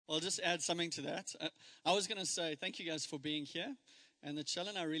I'll just add something to that. I was going to say thank you guys for being here. And the Chell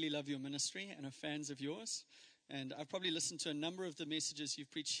and I really love your ministry and are fans of yours. And I've probably listened to a number of the messages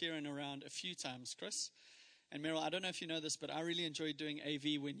you've preached here and around a few times, Chris. And Meryl, I don't know if you know this, but I really enjoyed doing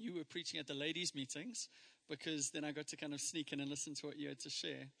AV when you were preaching at the ladies' meetings, because then I got to kind of sneak in and listen to what you had to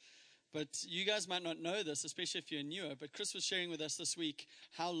share. But you guys might not know this, especially if you're newer, but Chris was sharing with us this week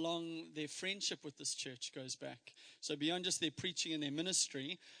how long their friendship with this church goes back. So beyond just their preaching and their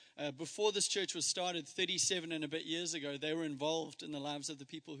ministry, before this church was started 37 and a bit years ago, they were involved in the lives of the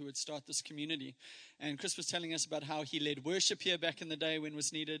people who would start this community. And Chris was telling us about how he led worship here back in the day when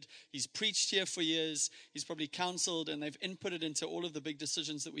was needed. He's preached here for years. He's probably counseled, and they've inputted into all of the big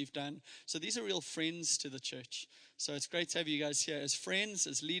decisions that we've done. So these are real friends to the church. So it's great to have you guys here as friends,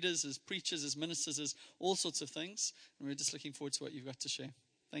 as leaders, as preachers, as ministers, as all sorts of things. And we're just looking forward to what you've got to share.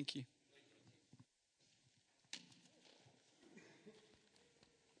 Thank you.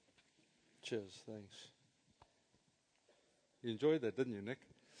 Cheers, thanks. You enjoyed that, didn't you, Nick?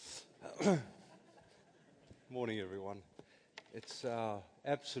 Morning, everyone. It's our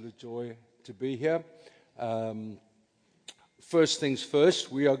absolute joy to be here. First things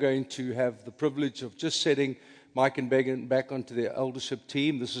first, we are going to have the privilege of just setting Mike and Megan back onto their eldership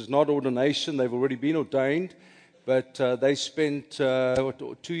team. This is not ordination. They've already been ordained, but they spent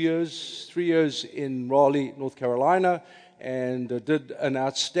 3 years in Raleigh, North Carolina, and did an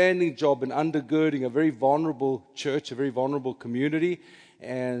outstanding job in undergirding a very vulnerable church, a very vulnerable community.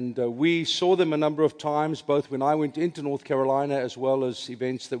 And we saw them a number of times, both when I went into North Carolina as well as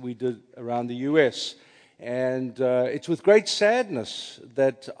events that we did around the U.S. And it's with great sadness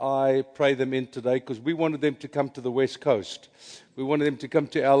that I pray them in today, because we wanted them to come to the West Coast. We wanted them to come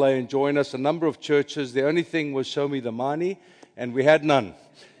to LA and join us. A number of churches, the only thing was show me the money, and we had none.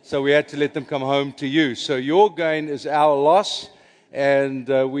 So we had to let them come home to you. So your gain is our loss. And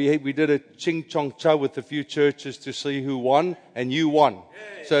we did a ching chong cha with a few churches to see who won, and you won.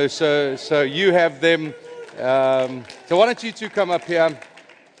 So you have them. So why don't you two come up here?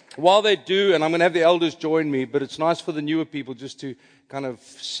 While they do, and I'm going to have the elders join me, but it's nice for the newer people just to kind of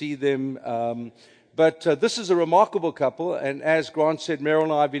see them. But this is a remarkable couple, and as Grant said, Meryl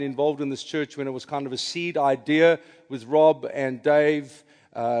and I have been involved in this church when it was kind of a seed idea with Rob and Dave.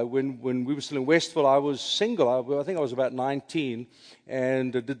 When we were still in Westville, I was single. I think I was about 19,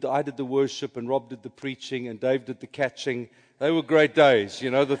 and I did the worship, and Rob did the preaching, and Dave did the catching. They were great days.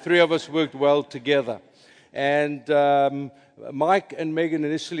 You know, the three of us worked well together. And Mike and Megan,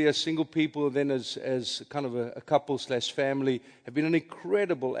 initially as single people, then as kind of a couple/family, have been an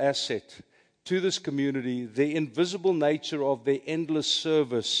incredible asset to this community. The invisible nature of their endless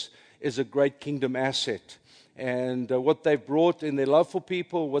service is a great kingdom asset. And what they've brought in their love for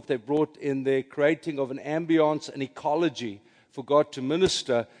people, what they've brought in their creating of an ambience and ecology for God to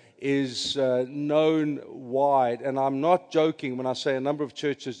minister is known wide. And I'm not joking when I say a number of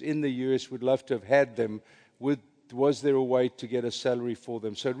churches in the U.S. would love to have had them. Was there a way to get a salary for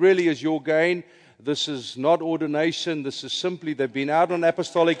them? So it really is your gain. This is not ordination. This is simply they've been out on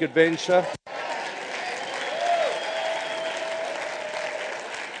apostolic adventure.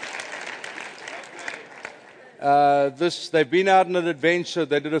 They've been out on an adventure.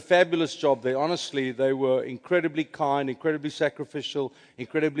 They did a fabulous job there. Honestly, they were incredibly kind, incredibly sacrificial,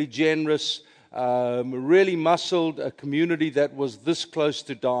 incredibly generous, really muscled a community that was this close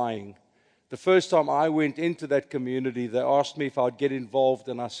to dying. The first time I went into that community, they asked me if I'd get involved,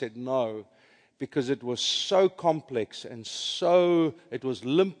 and I said no, because it was so complex and it was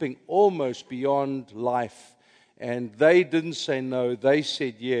limping almost beyond life. And they didn't say no, they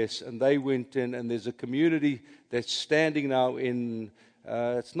said yes, and they went in, and there's a community that's standing now in,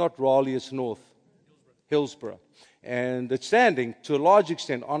 it's not Raleigh, it's North, Hillsborough. And it's standing to a large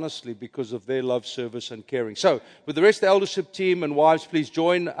extent, honestly, because of their love, service, and caring. So, with the rest of the eldership team and wives, please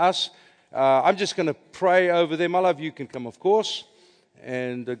join us. I'm just going to pray over them. All of you can come, of course.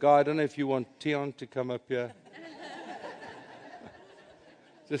 And Guy, I don't know if you want Tion to come up here.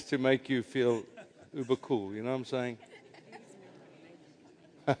 Just to make you feel uber cool, you know what I'm saying?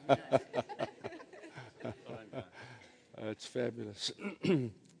 It's fabulous.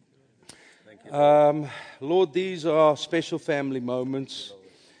 Lord, these are special family moments.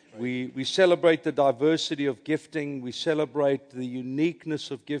 We celebrate the diversity of gifting. We celebrate the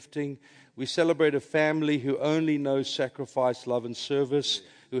uniqueness of gifting. We celebrate a family who only knows sacrifice, love, and service,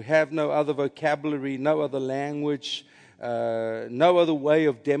 who have no other vocabulary, no other language, no other way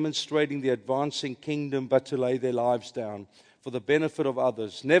of demonstrating the advancing kingdom but to lay their lives down for the benefit of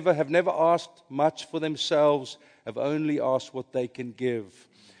others. Have never asked much for themselves, have only asked what they can give.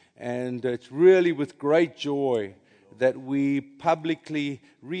 And it's really with great joy that we publicly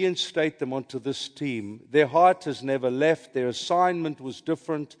reinstate them onto this team. Their heart has never left. Their assignment was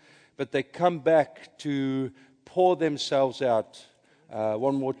different, but they come back to pour themselves out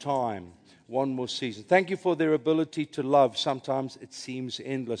one more time, one more season. Thank you for their ability to love. Sometimes it seems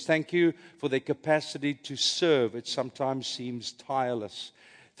endless. Thank you for their capacity to serve. It sometimes seems tireless.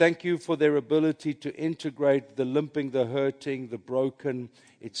 Thank you for their ability to integrate the limping, the hurting, the broken.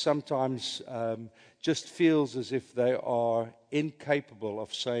 It sometimes just feels as if they are incapable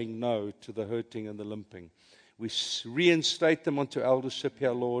of saying no to the hurting and the limping. We reinstate them onto eldership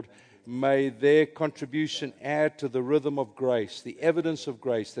here, Lord. May their contribution add to the rhythm of grace, the evidence of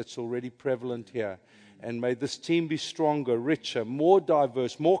grace that's already prevalent here. And may this team be stronger, richer, more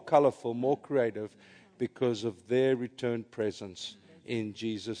diverse, more colorful, more creative because of their returned presence. In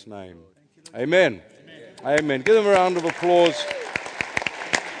Jesus' name. Amen. Amen. Give them a round of applause.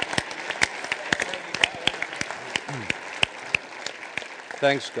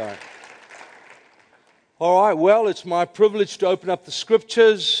 Thanks, Guy. All right, well, it's my privilege to open up the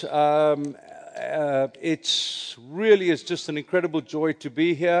scriptures. It's just an incredible joy to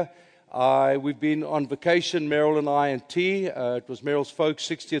be here. We've been on vacation, Meryl and I and T. It was Meryl's folks'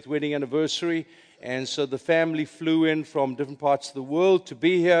 60th wedding anniversary. And so the family flew in from different parts of the world to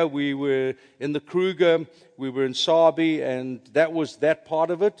be here. We were in the Kruger, we were in Sabi, and that was that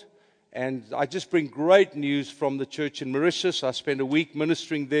part of it. And I just bring great news from the church in Mauritius. I spent a week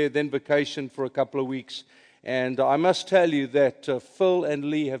ministering there, then vacation for a couple of weeks. And I must tell you that Phil and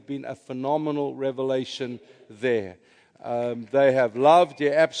Lee have been a phenomenal revelation there. They have loved,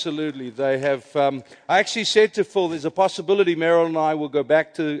 yeah, absolutely. They have. I actually said to Phil, there's a possibility Meryl and I will go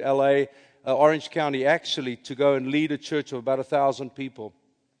back to LA, Orange County, actually, to go and lead a church of about 1,000 people.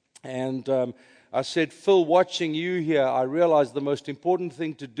 And I said, Phil, watching you here, I realized the most important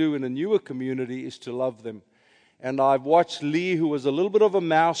thing to do in a newer community is to love them. And I've watched Lee, who was a little bit of a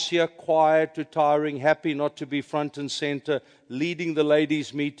mouse here, quiet, retiring, happy not to be front and center, leading the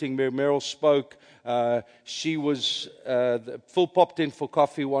ladies' meeting where Meryl spoke. Phil popped in for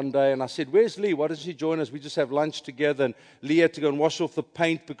coffee one day, and I said, where's Lee? Why doesn't she join us? We just have lunch together. And Lee had to go and wash off the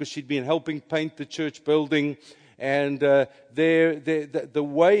paint because she'd been helping paint the church building. And the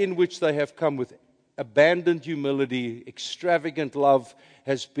way in which they have come with abandoned humility, extravagant love,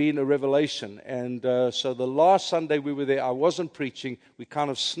 has been a revelation. And so the last Sunday we were there, I wasn't preaching. We kind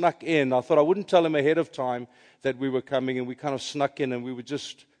of snuck in. I thought I wouldn't tell him ahead of time that we were coming, and we kind of snuck in, and we were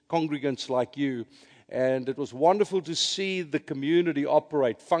just congregants like you. And it was wonderful to see the community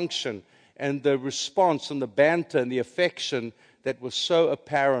operate, function, and the response and the banter and the affection that was so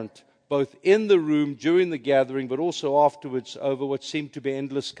apparent, both in the room during the gathering, but also afterwards over what seemed to be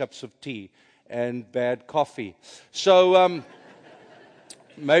endless cups of tea and bad coffee. So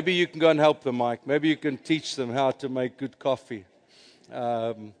maybe you can go and help them, Mike. Maybe you can teach them how to make good coffee.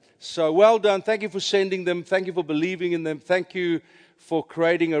 So well done. Thank you for sending them. Thank you for believing in them. Thank you for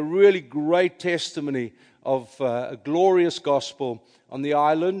creating a really great testimony of a glorious gospel on the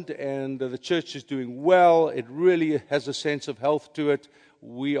island. And the church is doing well. It really has a sense of health to it.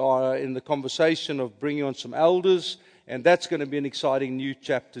 We are in the conversation of bringing on some elders, and that's going to be an exciting new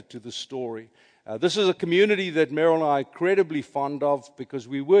chapter to the story. This is a community that Meryl and I are incredibly fond of because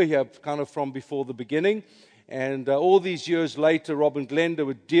we were here kind of from before the beginning. And all these years later, Rob and Glenda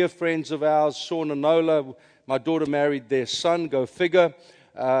were dear friends of ours. Sean and Nola, my daughter married their son, go figure.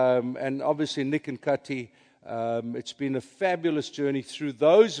 And obviously Nick and Kati. It's been a fabulous journey through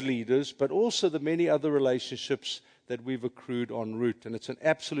those leaders, but also the many other relationships that we've accrued en route. And it's an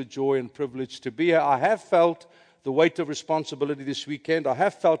absolute joy and privilege to be here. I have felt the weight of responsibility this weekend. I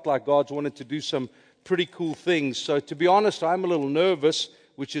have felt like God's wanted to do some pretty cool things. So to be honest, I'm a little nervous,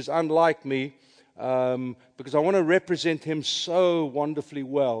 which is unlike me, because I want to represent Him so wonderfully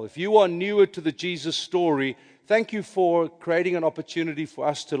well. If you are newer to the Jesus story, thank you for creating an opportunity for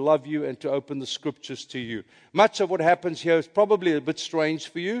us to love you and to open the scriptures to you. Much of what happens here is probably a bit strange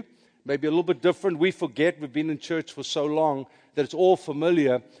for you, maybe a little bit different. We forget, we've been in church for so long, that it's all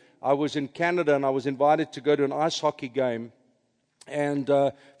familiar. I was in Canada and I was invited to go to an ice hockey game. And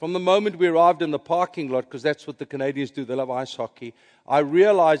from the moment we arrived in the parking lot, because that's what the Canadians do, they love ice hockey, I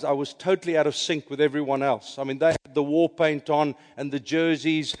realized I was totally out of sync with everyone else. I mean, they had the war paint on and the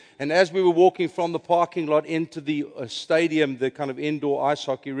jerseys. And as we were walking from the parking lot into the stadium, the kind of indoor ice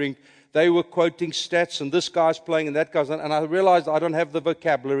hockey rink, they were quoting stats, and this guy's playing and that guy's on. And I realized I don't have the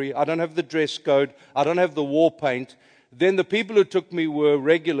vocabulary, I don't have the dress code, I don't have the war paint. Then the people who took me were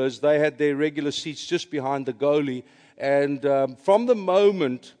regulars. They had their regular seats just behind the goalie. And from the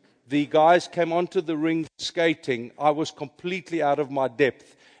moment the guys came onto the ring skating, I was completely out of my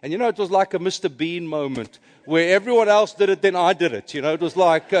depth. And it was like a Mr. Bean moment where everyone else did it, then I did it. It was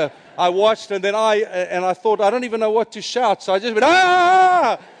like I watched and then I thought, I don't even know what to shout. So I just went,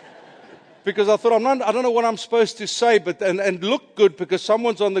 ah! Because I thought, I don't know what I'm supposed to say, but and look good because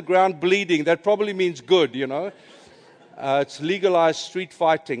someone's on the ground bleeding. That probably means good, It's legalized street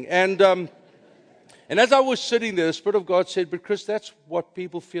fighting. And as I was sitting there, the Spirit of God said, but Chris, that's what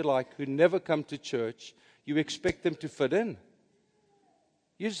people feel like who never come to church. You expect them to fit in.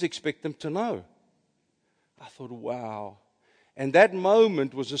 You just expect them to know. I thought, wow. And that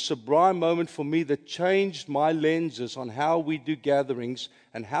moment was a sublime moment for me that changed my lenses on how we do gatherings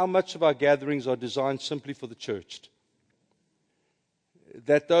and how much of our gatherings are designed simply for the churched.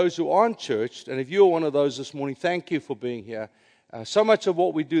 That those who aren't churched, and if you're one of those this morning, thank you for being here. So much of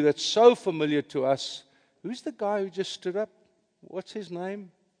what we do that's so familiar to us. Who's the guy who just stood up? What's his name?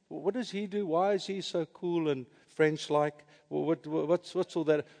 What does he do? Why is he so cool and French-like? What's all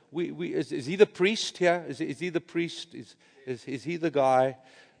that? Is he the priest here? Is he the priest? Is he the guy?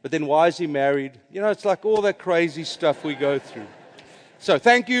 But then why is he married? It's like all that crazy stuff we go through. So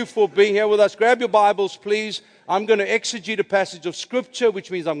thank you for being here with us. Grab your Bibles, please. I'm going to exegete a passage of Scripture, which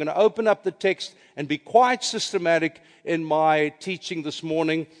means I'm going to open up the text and be quite systematic in my teaching this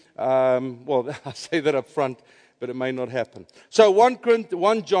morning. Well, I say that up front, but it may not happen. So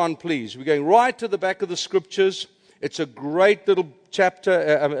 1 John, please. We're going right to the back of the Scriptures. It's a great little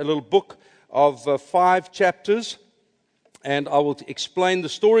chapter, a little book of 5 chapters. And I will explain the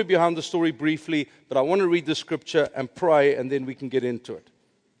story behind the story briefly, but I want to read the Scripture and pray, and then we can get into it.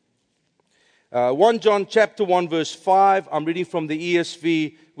 1 John chapter 1 verse 5, I'm reading from the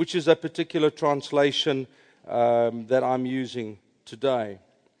ESV, which is a particular translation that I'm using today.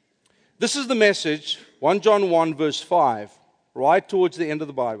 This is the message, 1 John 1 verse 5, right towards the end of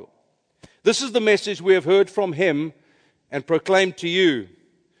the Bible. This is the message we have heard from him and proclaimed to you,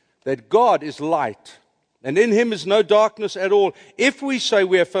 that God is light, and in him is no darkness at all. If we say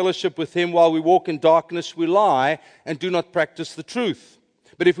we have fellowship with him while we walk in darkness, we lie and do not practice the truth.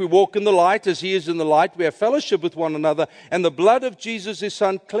 But if we walk in the light as he is in the light, we have fellowship with one another, and the blood of Jesus, his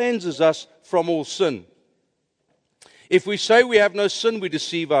Son, cleanses us from all sin. If we say we have no sin, we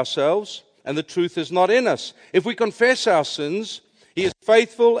deceive ourselves, and the truth is not in us. If we confess our sins, he is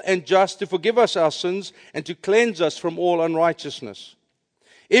faithful and just to forgive us our sins and to cleanse us from all unrighteousness.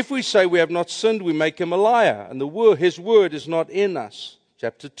 If we say we have not sinned, we make him a liar, and his word is not in us.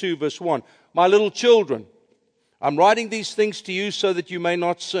 Chapter 2, verse 1. My little children, I'm writing these things to you so that you may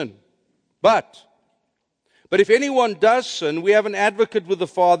not sin. But if anyone does sin, we have an advocate with the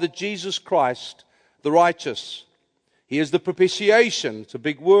Father, Jesus Christ, the righteous. He is the propitiation. It's a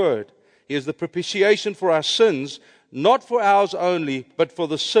big word. He is the propitiation for our sins, not for ours only, but for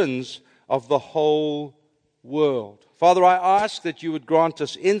the sins of the whole world. Father, I ask that you would grant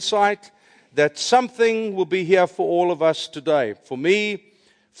us insight, that something will be here for all of us today. For me,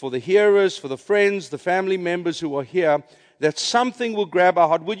 for the hearers, for the friends, the family members who are here, that something will grab our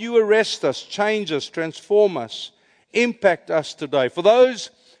heart. Would you arrest us, change us, transform us, impact us today? For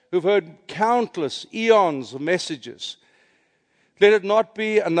those who've heard countless eons of messages, let it not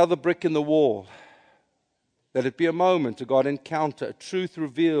be another brick in the wall. Let it be a moment, a God encounter, a truth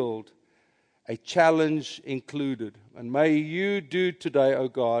revealed, a challenge included. And may you do today, O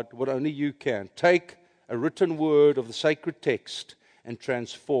God, what only you can. Take a written word of the sacred text and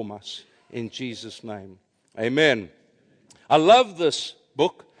transform us in Jesus' name. Amen. I love this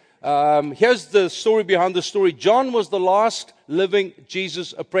book. Here's the story behind the story. John was the last living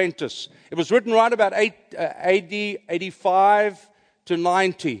Jesus apprentice. It was written right about AD 85 to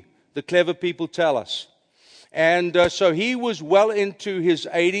 90, the clever people tell us. And so he was well into his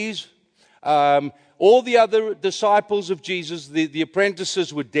 80s. All the other disciples of Jesus, the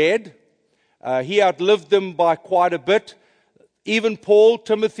apprentices, were dead. He outlived them by quite a bit. Even Paul,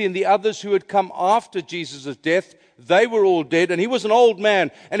 Timothy, and the others who had come after Jesus' death, they were all dead, and he was an old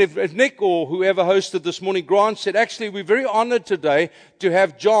man. And if Nick or whoever hosted this morning, Grant, said, actually, we're very honored today to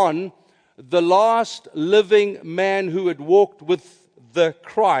have John, the last living man who had walked with the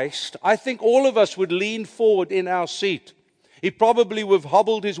Christ, I think all of us would lean forward in our seat. He probably would have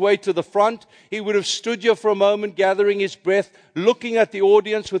hobbled his way to the front. He would have stood here for a moment, gathering his breath, looking at the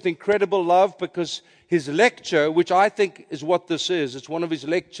audience with incredible love, because his lecture, which I think is what this is, it's one of his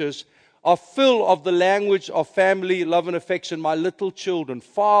lectures, are full of the language of family, love, and affection. My little children,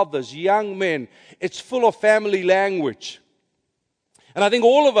 fathers, young men, it's full of family language. And I think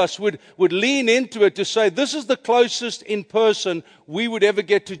all of us would lean into it to say, this is the closest in person we would ever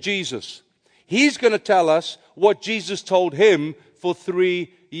get to Jesus. He's going to tell us what Jesus told him for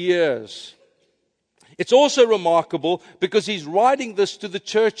 3 years. It's also remarkable because he's writing this to the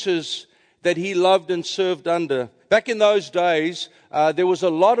churches that he loved and served under. Back in those days, there was a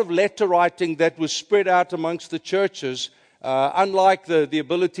lot of letter writing that was spread out amongst the churches, unlike the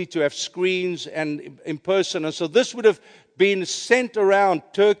ability to have screens and in person. And so this would have been sent around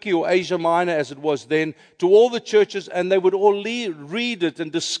Turkey or Asia Minor, as it was then, to all the churches, and they would all read it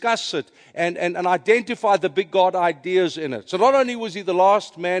and discuss it and identify the big God ideas in it. So not only was he the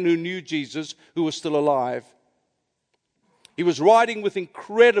last man who knew Jesus, who was still alive, he was writing with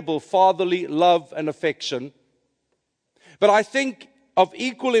incredible fatherly love and affection. But I think of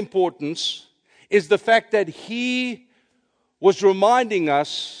equal importance is the fact that he was reminding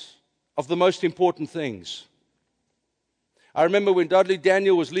us of the most important things. I remember when Dudley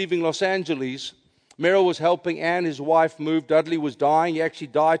Daniel was leaving Los Angeles, Merrill was helping Ann, his wife, move. Dudley was dying. He actually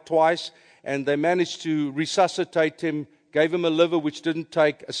died twice, and they managed to resuscitate him, gave him a liver which didn't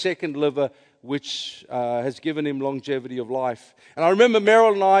take, a second liver which has given him longevity of life. And I remember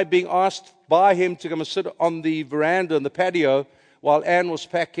Merrill and I being asked by him to come and sit on the veranda on the patio while Ann was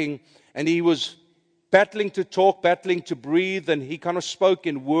packing, and he was battling to talk, battling to breathe, and he kind of spoke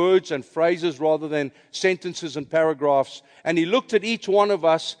in words and phrases rather than sentences and paragraphs. And he looked at each one of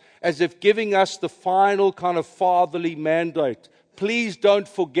us as if giving us the final kind of fatherly mandate. Please don't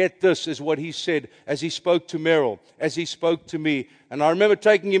forget this, is what he said as he spoke to Merrill, as he spoke to me. And I remember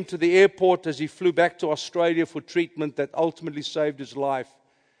taking him to the airport as he flew back to Australia for treatment that ultimately saved his life.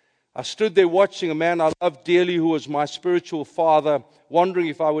 I stood there watching a man I loved dearly who was my spiritual father, wondering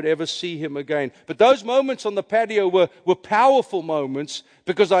if I would ever see him again. But those moments on the patio were powerful moments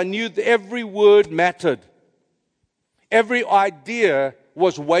because I knew that every word mattered. Every idea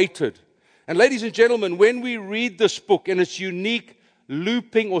was weighted. And ladies and gentlemen, when we read this book in its unique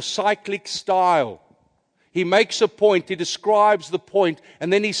looping or cyclic style, he makes a point, he describes the point,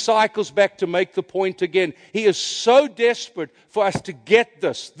 and then he cycles back to make the point again. He is so desperate for us to get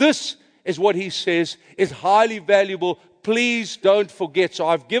this. This is what he says is highly valuable. Please don't forget. So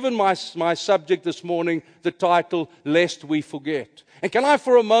I've given my subject this morning the title, Lest We Forget. And can I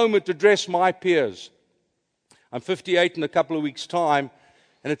for a moment address my peers? I'm 58 in a couple of weeks' time,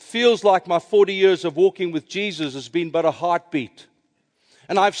 and it feels like my 40 years of walking with Jesus has been but a heartbeat.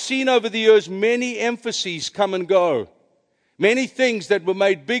 And I've seen over the years many emphases come and go. Many things that were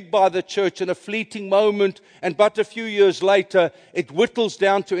made big by the church in a fleeting moment, and but a few years later, it whittles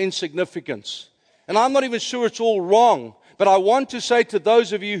down to insignificance. And I'm not even sure it's all wrong, but I want to say to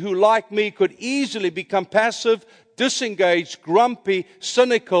those of you who, like me, could easily become passive, disengaged, grumpy,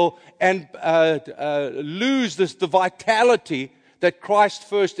 cynical, and lose the vitality that Christ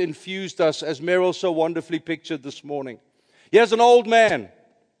first infused us, as Merrill so wonderfully pictured this morning. Here's an old man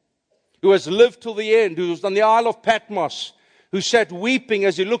who has lived till the end, who was on the Isle of Patmos, who sat weeping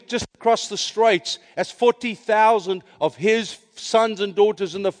as he looked just across the straits as 40,000 of his sons and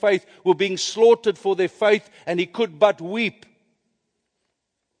daughters in the faith were being slaughtered for their faith, and he could but weep.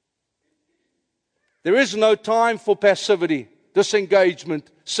 There is no time for passivity,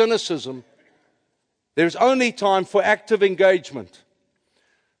 disengagement, cynicism. There's only time for active engagement.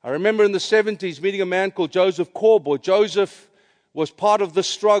 I remember in the 70s meeting a man called Joseph Corboy. Joseph was part of the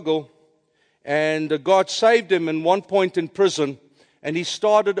struggle, and God saved him at one point in prison, and he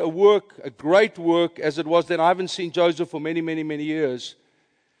started a great work as it was then. I haven't seen Joseph for many, many, many years.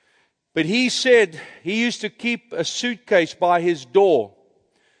 But he said he used to keep a suitcase by his door.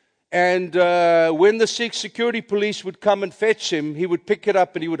 And when the security police would come and fetch him, he would pick it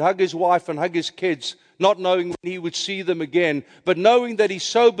up and he would hug his wife and hug his kids, not knowing when he would see them again, but knowing that he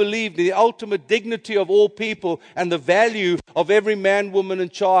so believed in the ultimate dignity of all people and the value of every man, woman,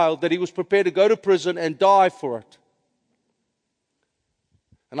 and child that he was prepared to go to prison and die for it.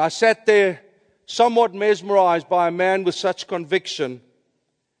 And I sat there somewhat mesmerized by a man with such conviction.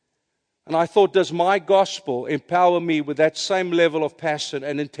 And I thought, does my gospel empower me with that same level of passion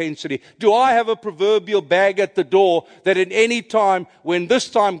and intensity? Do I have a proverbial bag at the door that at any time, when this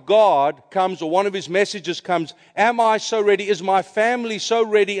time God comes or one of his messages comes, am I so ready? Is my family so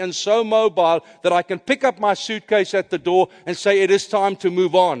ready and so mobile that I can pick up my suitcase at the door and say, it is time to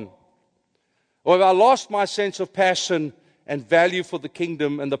move on? Or have I lost my sense of passion and value for the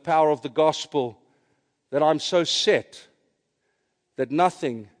kingdom and the power of the gospel that I'm so set that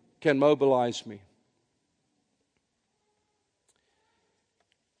nothing can mobilize me?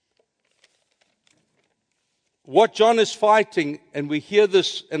 What John is fighting, and we hear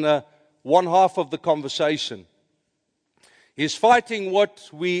this in one half of the conversation, he's fighting what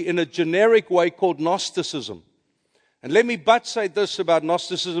we in a generic way called Gnosticism. And let me but say this about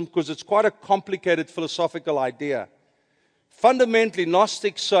Gnosticism, because it's quite a complicated philosophical idea. Fundamentally,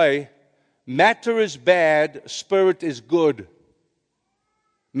 Gnostics say Matter is bad, spirit is good.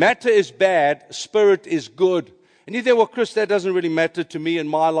 Matter is bad, spirit is good. And you think, well, Chris, that doesn't really matter to me in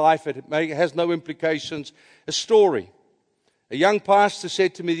my life. It has no implications. A story. A young pastor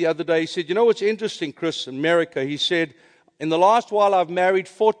said to me the other day, he said, you know what's interesting, Chris, in America? He said, in the last while I've married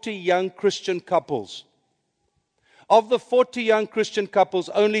 40 young Christian couples. Of the 40 young Christian couples,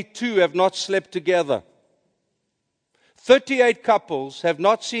 only 2 have not slept together. 38 couples have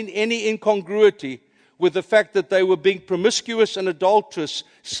not seen any incongruity with the fact that they were being promiscuous and adulterous,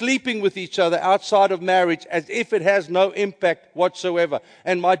 sleeping with each other outside of marriage as if it has no impact whatsoever.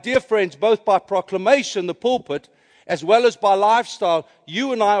 And my dear friends, both by proclamation, the pulpit, as well as by lifestyle,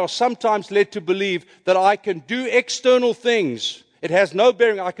 you and I are sometimes led to believe that I can do external things. It has no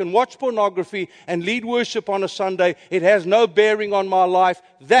bearing. I can watch pornography and lead worship on a Sunday. It has no bearing on my life.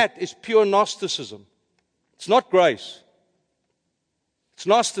 That is pure Gnosticism. It's not grace. It's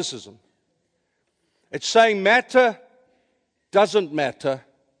Gnosticism. It's saying matter doesn't matter.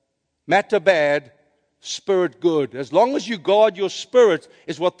 Matter bad, spirit good. As long as you guard your spirit,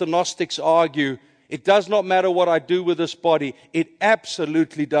 is what the Gnostics argue. It does not matter what I do with this body. It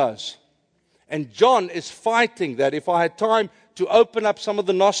absolutely does. And John is fighting that. If I had time to open up some of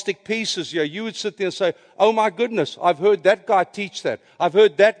the Gnostic pieces here, you would sit there and say, oh my goodness, I've heard that guy teach that. I've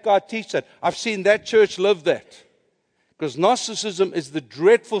heard that guy teach that. I've seen that church live that. Because Gnosticism is the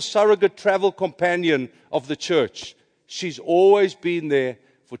dreadful surrogate travel companion of the church. She's always been there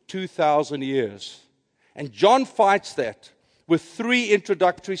for 2,000 years. And John fights that with 3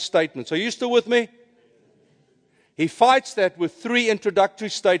 introductory statements. Are you still with me? He fights that with 3 introductory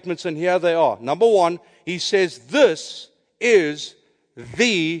statements, and here they are. Number 1, he says, this is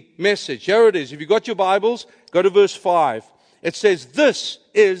the message. Here it is. If you've got your Bibles, go to verse 5. It says, this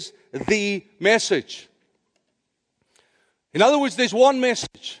is the message. In other words, there's one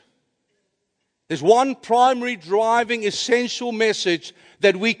message. There's one primary driving essential message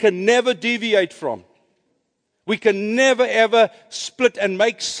that we can never deviate from. We can never ever split and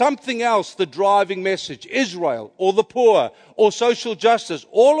make something else the driving message. Israel or the poor or social justice.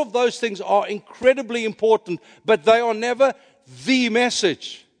 All of those things are incredibly important, but they are never the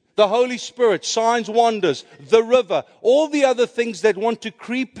message. The Holy Spirit, signs, wonders, the river, all the other things that want to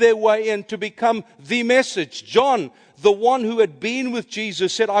creep their way in to become the message. John, the one who had been with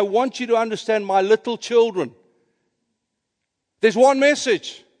Jesus, said, I want you to understand, my little children. There's one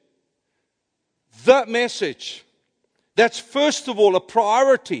message. The message. That's first of all a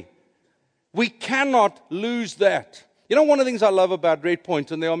priority. We cannot lose that. You know, one of the things I love about Red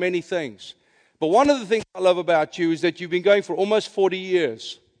Point, and there are many things, but one of the things I love about you is that you've been going for almost 40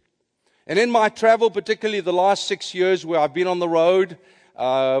 years. And in my travel, particularly the last 6 years where I've been on the road,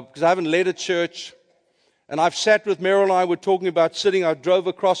 because I haven't led a church, and I've sat with Meryl and I were talking about sitting. I drove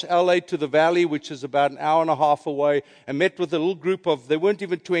across LA to the valley, which is about an hour and a half away, and met with a little group of, they weren't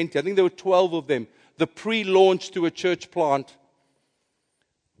even 20, I think there were 12 of them, the pre-launch to a church plant,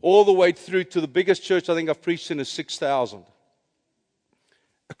 all the way through to the biggest church I think I've preached in is 6,000.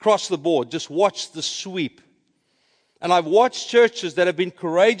 Across the board, just watch the sweep. And I've watched churches that have been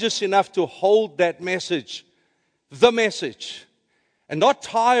courageous enough to hold that message, the message, and not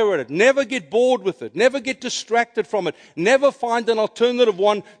tire at it, never get bored with it, never get distracted from it, never find an alternative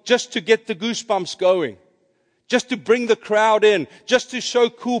one just to get the goosebumps going, just to bring the crowd in, just to show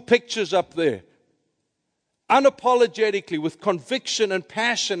cool pictures up there. Unapologetically, with conviction and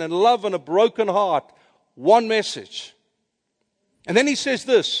passion and love and a broken heart, one message. And then he says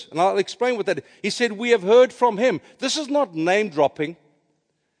this, and I'll explain what that is. He said, we have heard from him. This is not name dropping.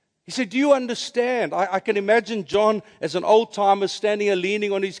 He said, do you understand? I can imagine John as an old timer standing and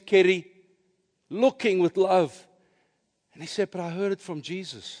leaning on his kerry, looking with love. And he said, but I heard it from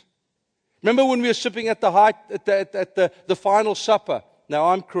Jesus. Remember when we were sipping at the final supper? Now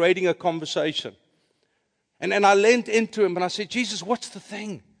I'm creating a conversation. And I leant into him and I said, Jesus, what's the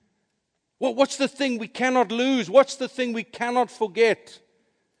thing? What's the thing we cannot lose? What's the thing we cannot forget?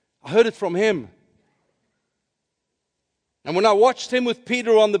 I heard it from him. And when I watched him with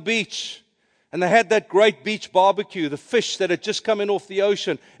Peter on the beach, and they had that great beach barbecue, the fish that had just come in off the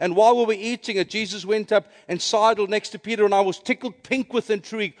ocean, and while we were eating it, Jesus went up and sidled next to Peter, and I was tickled pink with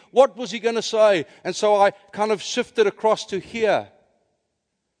intrigue. What was he going to say? And so I kind of shifted across to here.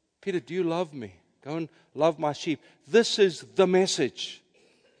 Peter, do you love me? Go and love my sheep. This is the message.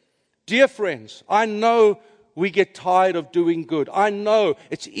 Dear friends, I know we get tired of doing good. I know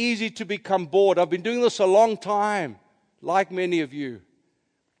it's easy to become bored. I've been doing this a long time, like many of you.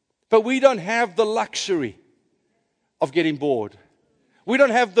 But we don't have the luxury of getting bored. We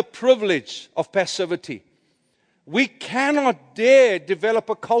don't have the privilege of passivity. we cannot dare develop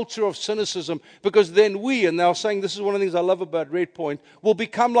a culture of cynicism, because then we, and they're saying this is one of the things I love about Red Point, will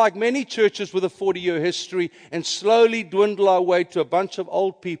become like many churches with a 40-year history and slowly dwindle our way to a bunch of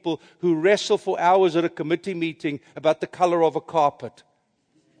old people who wrestle for hours at a committee meeting about the color of a carpet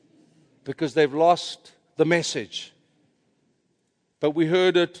because they've lost the message. But we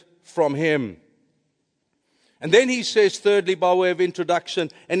heard it from him. And then he says, thirdly, by way of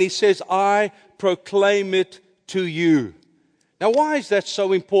introduction, and he says, I proclaim it to you. Now, why is that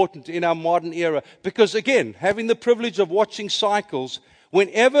so important in our modern era? Because, again, having the privilege of watching cycles,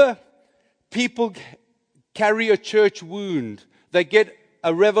 whenever people carry a church wound, they get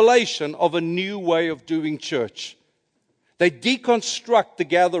a revelation of a new way of doing church. They deconstruct the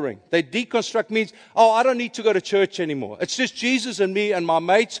gathering. They deconstruct means, oh, I don't need to go to church anymore. It's just Jesus and me and my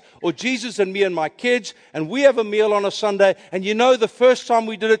mates, or Jesus and me and my kids, and we have a meal on a Sunday. And you know, the first time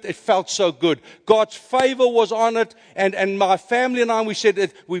we did it, it felt so good. God's favor was on it, and my family and I, we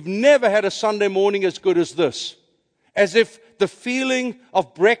said, we've never had a Sunday morning as good as this. As if the feeling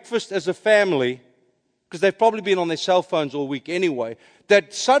of breakfast as a family, because they've probably been on their cell phones all week anyway,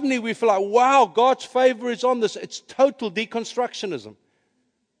 that suddenly we feel like, wow, God's favor is on this. It's total deconstructionism.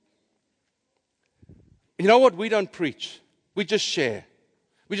 You know what? We don't preach. We just share.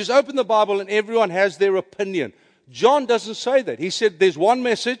 We just open the Bible and everyone has their opinion. John doesn't say that. He said, there's one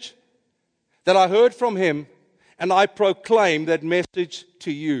message that I heard from him, and I proclaim that message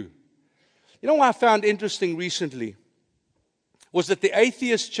to you. You know what I found interesting recently was that the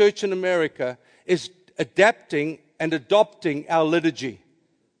atheist church in America is adapting and adopting our liturgy.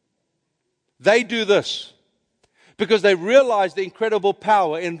 They do this because they realize the incredible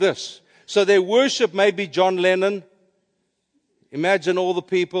power in this. So their worship may be John Lennon. Imagine all the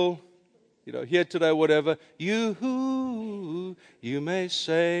people, here today, whatever. You may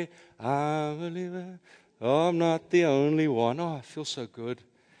say, I believe it. Oh, I'm not the only one. Oh, I feel so good.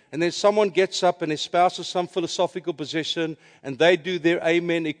 And then someone gets up and espouses some philosophical position, and they do their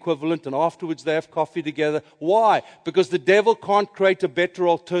amen equivalent, and afterwards they have coffee together. Why? Because the devil can't create a better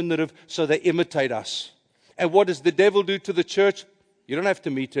alternative, so they imitate us. And what does the devil do to the church? You don't have to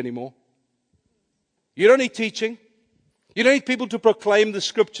meet anymore. You don't need teaching. You don't need people to proclaim the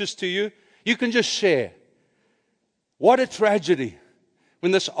scriptures to you. You can just share. What a tragedy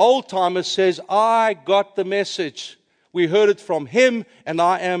when this old-timer says, I got the message. We heard it from him, and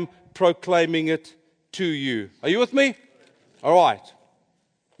I am proclaiming it to you. Are you with me? All right.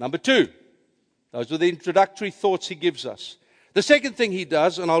 Number 2. Those are the introductory thoughts he gives us. The second thing he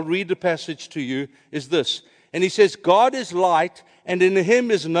does, and I'll read the passage to you, is this. And he says, God is light, and in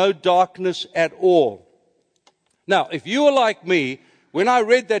him is no darkness at all. Now, if you were like me, when I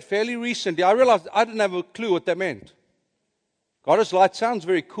read that fairly recently, I realized I didn't have a clue what that meant. God is light sounds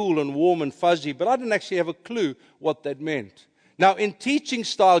very cool and warm and fuzzy, but I didn't actually have a clue what that meant. Now, in teaching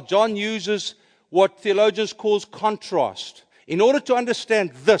style, John uses what theologians call contrast. In order to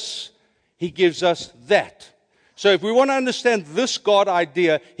understand this, he gives us that. So if we want to understand this God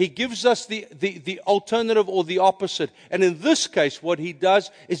idea, he gives us the alternative or the opposite. And in this case, what he does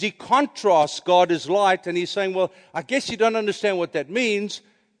is he contrasts God as light, and he's saying, well, I guess you don't understand what that means.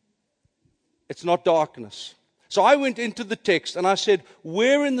 It's not darkness. So I went into the text and I said,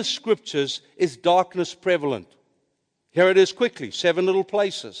 where in the scriptures is darkness prevalent? Here it is quickly, 7 little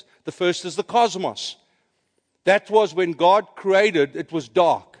places. The first is the cosmos. That was when God created, it was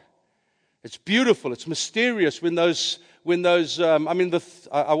dark. It's beautiful, it's mysterious I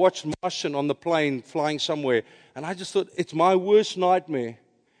watched Martian on the plane flying somewhere, and I just thought, it's my worst nightmare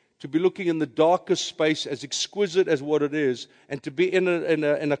to be looking in the darkest space, as exquisite as what it is, and to be in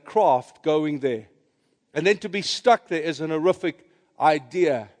a craft going there. And then to be stuck there is an horrific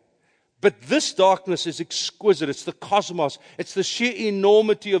idea. But this darkness is exquisite. It's the cosmos. It's the sheer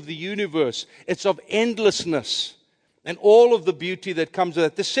enormity of the universe. It's of endlessness and all of the beauty that comes with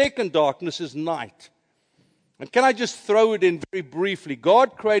it. The second darkness is night. And can I just throw it in very briefly?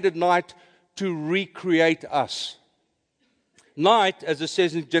 God created night to recreate us. Night, as it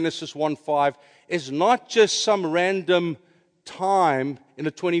says in Genesis 1:5, is not just some random time in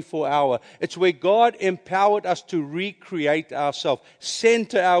a 24-hour. It's where God empowered us to recreate ourselves,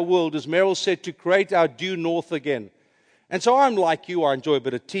 center our world, as Merrill said, to create our due north again. And so I'm like you. I enjoy a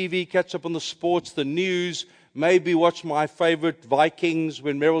bit of TV, catch up on the sports, the news, maybe watch my favorite Vikings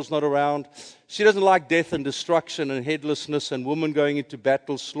when Merrill's not around. She doesn't like death and destruction and headlessness and women going into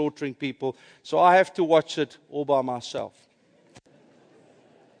battle, slaughtering people. So I have to watch it all by myself.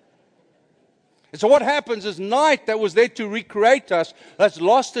 And so what happens is night that was there to recreate us has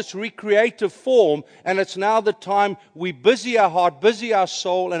lost its recreative form, and it's now the time we busy our heart, busy our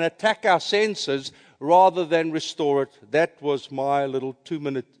soul, and attack our senses rather than restore it. That was my little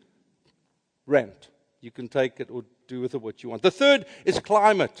 2-minute rant. You can take it or do with it what you want. The third is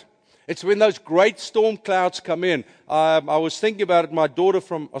climate. It's when those great storm clouds come in. I was thinking about it, my daughter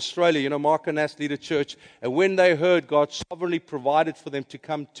from Australia, Mark and Nass lead a church, and when they heard God sovereignly provided for them to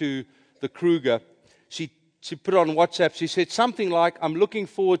come to the Kruger, she put on WhatsApp, she said something like, I'm looking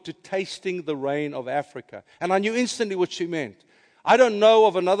forward to tasting the rain of Africa. And I knew instantly what she meant. I don't know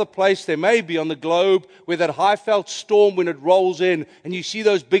of another place, there may be on the globe, where that high-felt storm, when it rolls in, and you see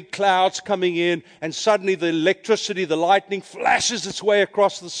those big clouds coming in, and suddenly the electricity, the lightning flashes its way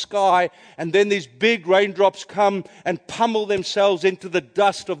across the sky, and then these big raindrops come and pummel themselves into the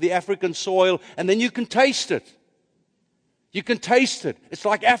dust of the African soil, and then you can taste it. You can taste it. It's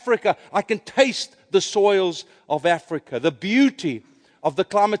like Africa. I can taste the soils of Africa, the beauty of the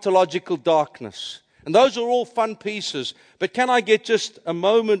climatological darkness. And those are all fun pieces. But can I get just a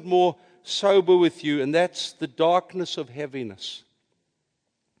moment more sober with you? And that's the darkness of heaviness.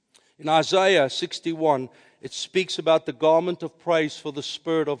 In Isaiah 61, it speaks about the garment of praise for the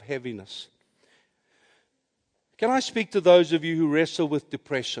spirit of heaviness. Can I speak to those of you who wrestle with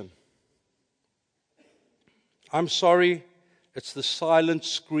depression? I'm sorry, it's the silent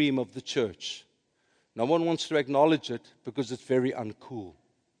scream of the church. No one wants to acknowledge it because it's very uncool.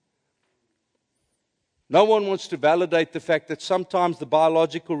 No one wants to validate the fact that sometimes the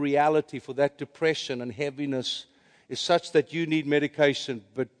biological reality for that depression and heaviness is such that you need medication.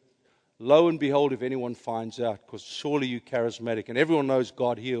 But lo and behold, if anyone finds out, because surely you're charismatic, and everyone knows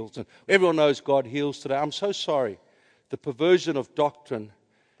God heals, and everyone knows God heals today. I'm so sorry. The perversion of doctrine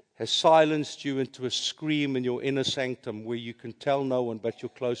has silenced you into a scream in your inner sanctum where you can tell no one but your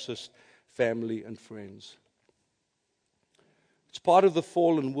closest family and friends. It's part of the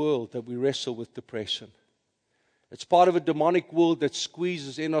fallen world that we wrestle with depression. It's part of a demonic world that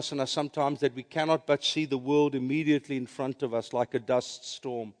squeezes in us, and sometimes that we cannot but see the world immediately in front of us like a dust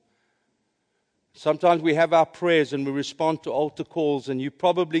storm. Sometimes we have our prayers and we respond to altar calls, and you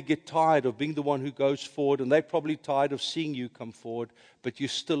probably get tired of being the one who goes forward, and they're probably tired of seeing you come forward, but you're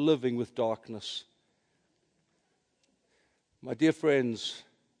still living with darkness. My dear friends,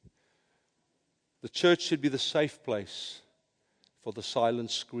 the church should be the safe place for the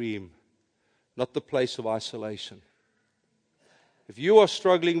silent scream, not the place of isolation. If you are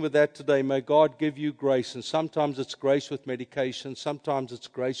struggling with that today, may God give you grace. And sometimes it's grace with medication. Sometimes it's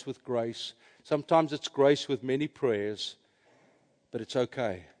grace with grace. Sometimes it's grace with many prayers. But it's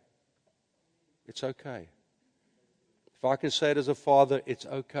okay. It's okay. If I can say it as a father, it's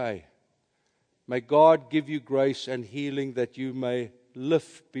okay. May God give you grace and healing that you may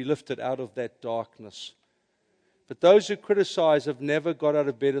be lifted out of that darkness. But those who criticize have never got out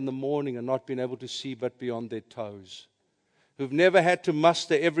of bed in the morning and not been able to see but beyond their toes. Who've never had to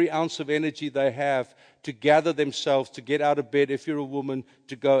muster every ounce of energy they have to gather themselves, to get out of bed, if you're a woman,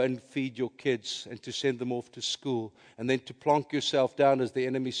 to go and feed your kids and to send them off to school. And then to plonk yourself down as the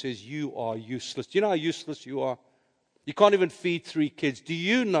enemy says, you are useless. Do you know how useless you are? You can't even feed 3 kids. Do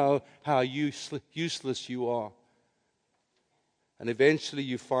you know how useless you are? And eventually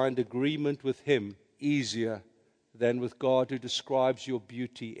you find agreement with Him easier than with God, who describes your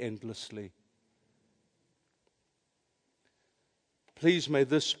beauty endlessly. Please, may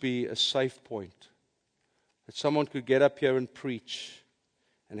this be a safe point, that someone could get up here and preach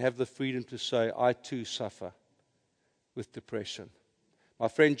and have the freedom to say, I too suffer with depression. My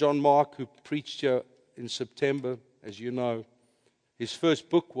friend John Mark, who preached here in September, as you know, his first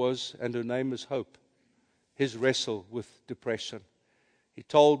book was And Her Name is Hope, his wrestle with depression. He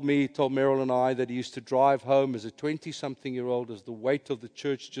told Meryl and I that he used to drive home as a 20-something-year-old as the weight of the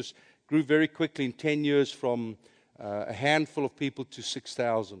church just grew very quickly in 10 years from a handful of people to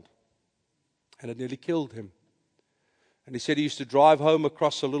 6,000. And it nearly killed him. And he said he used to drive home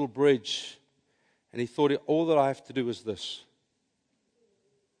across a little bridge, and he thought, all that I have to do is this,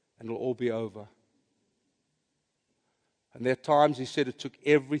 and it'll all be over. And there are times, he said, it took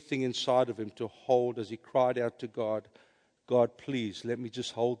everything inside of him to hold as he cried out to God, God, please, let me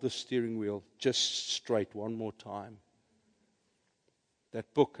just hold the steering wheel just straight one more time.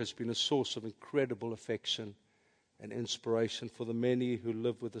 That book has been a source of incredible affection and inspiration for the many who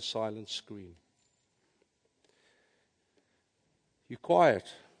live with a silent scream. You're quiet.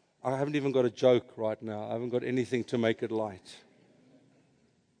 I haven't even got a joke right now. I haven't got anything to make it light.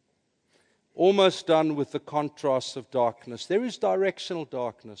 Almost done with the contrasts of darkness. There is directional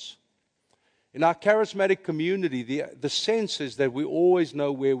darkness. In our charismatic community, the sense is that we always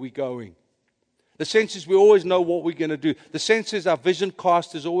know where we're going. The sense is we always know what we're going to do. The sense is our vision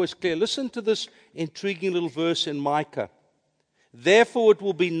cast is always clear. Listen to this intriguing little verse in Micah. Therefore it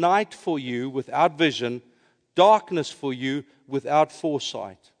will be night for you without vision, darkness for you without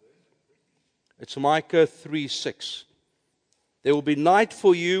foresight. It's Micah 3:6. There will be night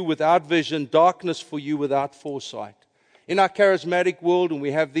for you without vision, darkness for you without foresight. In our charismatic world, and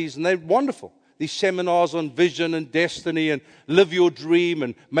we have these, and they're wonderful, these seminars on vision and destiny and live your dream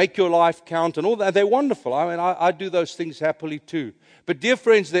and make your life count and all that. They're wonderful. I mean, I do those things happily too. But dear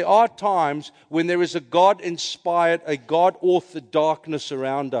friends, there are times when there is a God-inspired, a God-authored darkness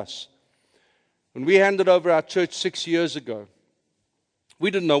around us. When we handed over our church 6 years ago, we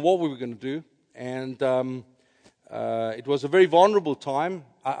didn't know what we were going to do. And it was a very vulnerable time.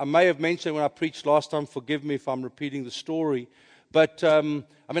 I may have mentioned when I preached last time, forgive me if I'm repeating the story. But,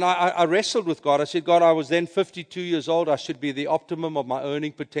 I wrestled with God. I said, God, I was then 52 years old. I should be the optimum of my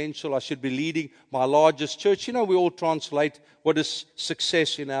earning potential. I should be leading my largest church. You know, we all translate what is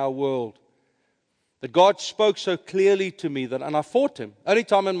success in our world. That God spoke so clearly to me and I fought Him. Only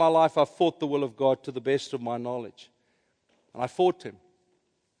time in my life I fought the will of God to the best of my knowledge. And I fought Him.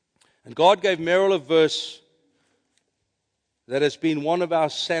 And God gave Merrill a verse that has been one of our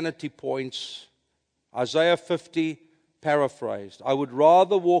sanity points. Isaiah 50, paraphrased. I would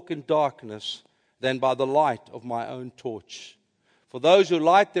rather walk in darkness than by the light of my own torch. For those who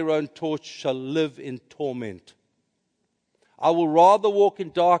light their own torch shall live in torment. I will rather walk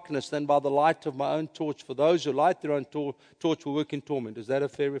in darkness than by the light of my own torch. For those who light their own torch will work in torment. Is that a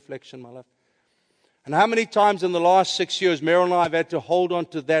fair reflection, my love? And how many times in the last 6 years, Meryl and I have had to hold on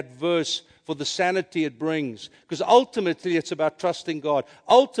to that verse for the sanity it brings. Because ultimately, it's about trusting God.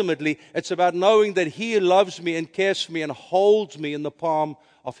 Ultimately, it's about knowing that He loves me and cares for me and holds me in the palm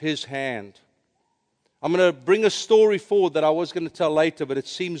of His hand. I'm going to bring a story forward that I was going to tell later, but it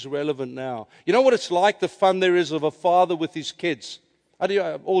seems relevant now. You know what it's like, the fun there is of a father with his kids?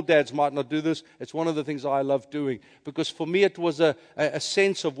 All dads might not do this. It's one of the things I love doing. Because for me, it was a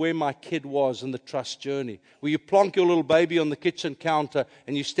sense of where my kid was in the trust journey. Where you plonk your little baby on the kitchen counter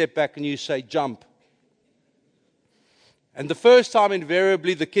and you step back and you say, jump. And the first time,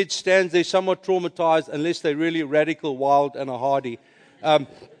 invariably, the kid stands there somewhat traumatized, unless they're really radical, wild, and a hardy.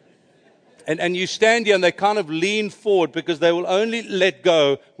 And you stand here and they kind of lean forward because they will only let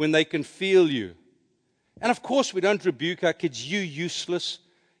go when they can feel you. And of course, we don't rebuke our kids. You useless.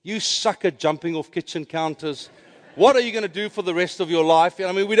 You suck at jumping off kitchen counters. What are you going to do for the rest of your life?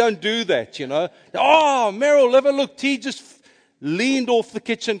 I mean, we don't do that, you know. Oh, Meryl, ever look, T just leaned off the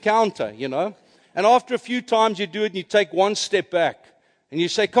kitchen counter, you know. And after a few times you do it and you take one step back. And you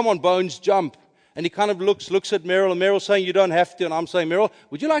say, come on, Bones, jump. And he kind of looks at Meryl, and Meryl's saying, you don't have to. And I'm saying, Meryl,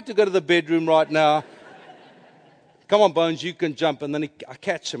 would you like to go to the bedroom right now? Come on, Bones, you can jump. And then I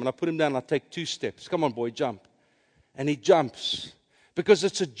catch him and I put him down and I take 2 steps. Come on, boy, jump. And he jumps. Because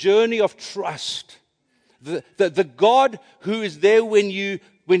it's a journey of trust. The God who is there when you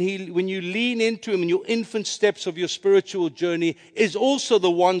lean into Him in your infant steps of your spiritual journey is also the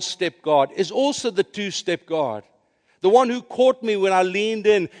 1-step God, is also the 2-step God. The one who caught me when I leaned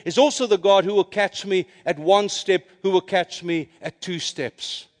in is also the God who will catch me at 1 step, who will catch me at 2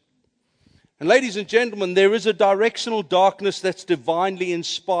 steps. And ladies and gentlemen, there is a directional darkness that's divinely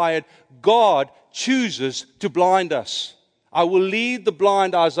inspired. God chooses to blind us. I will lead the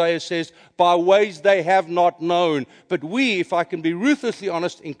blind, Isaiah says, by ways they have not known. But we, if I can be ruthlessly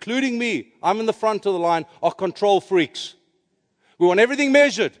honest, including me, I'm in the front of the line, are control freaks. We want everything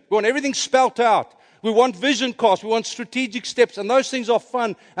measured. We want everything spelt out. We want vision casts. We want strategic steps. And those things are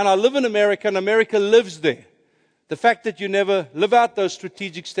fun. And I live in America, and America lives there. The fact that you never live out those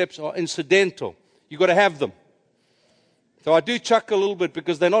strategic steps are incidental. You've got to have them. So I do chuckle a little bit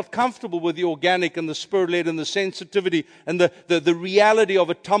because they're not comfortable with the organic and the spirit-led and the sensitivity and the reality of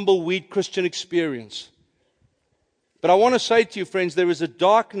a tumbleweed Christian experience. But I want to say to you, friends, there is a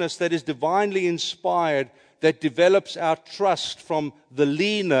darkness that is divinely inspired that develops our trust from the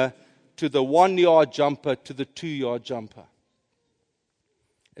leaner to the 1-yard jumper to the 2-yard jumper.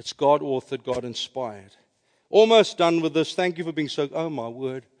 It's God-authored, God-inspired. Almost done with this. Thank you for being so... Oh, my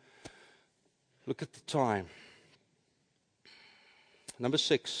word. Look at the time. Number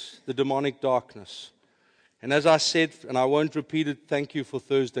 6, the demonic darkness. And as I said, and I won't repeat it, thank you for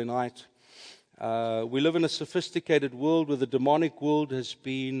Thursday night. We live in a sophisticated world where the demonic world has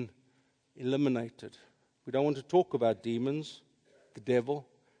been eliminated. We don't want to talk about demons, the devil.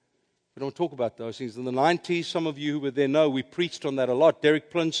 We don't talk about those things. In the 90s, some of you who were there know we preached on that a lot. Derek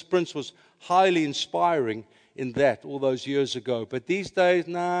Prince was highly inspiring in that all those years ago. But these days,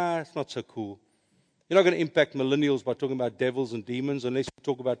 it's not so cool. You're not going to impact millennials by talking about devils and demons unless you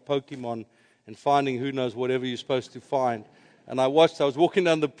talk about Pokemon and finding who knows whatever you're supposed to find. And I was walking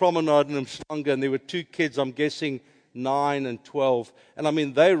down the promenade in Mswanga, and there were 2 kids, I'm guessing 9, and 12. And I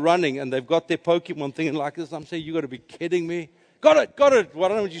mean, they're running and they've got their Pokemon thing and like this. I'm saying, you got to be kidding me. Got it. Well, I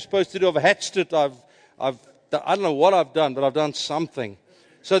don't know what you're supposed to do. I've hatched it. I don't know what I've done, but I've done something.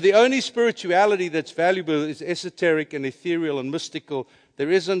 So the only spirituality that's valuable is esoteric and ethereal and mystical. There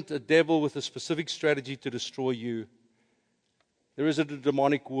isn't a devil with a specific strategy to destroy you. There isn't a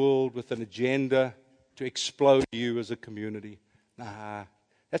demonic world with an agenda to explode you as a community. Nah,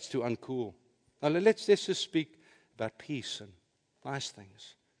 that's too uncool. Now let's just speak about peace and nice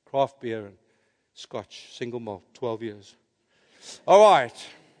things. Craft beer and scotch, single malt, 12 years. All right,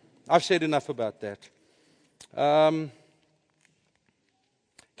 I've said enough about that. Can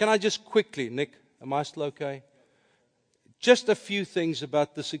I just quickly, Nick, am I still okay? Just a few things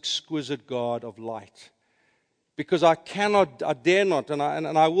about this exquisite God of light. Because I dare not,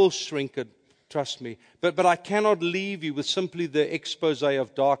 and I will shrink it, trust me. But I cannot leave you with simply the expose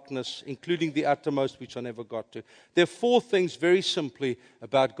of darkness, including the uttermost, which I never got to. There are 4 things very simply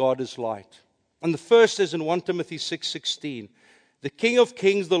about God as light. And the first is in 1 Timothy 6:16. The King of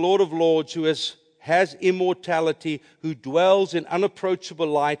Kings, the Lord of Lords, who has immortality, who dwells in unapproachable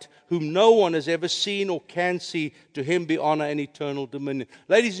light, whom no one has ever seen or can see, to him be honor and eternal dominion.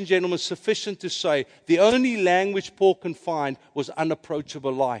 Ladies and gentlemen, sufficient to say, the only language Paul can find was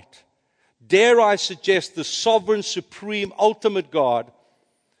unapproachable light. Dare I suggest the sovereign, supreme, ultimate God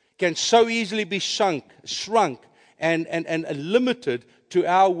can so easily be shrunk and limited to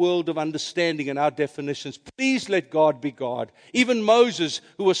our world of understanding and our definitions. Please let God be God. Even Moses,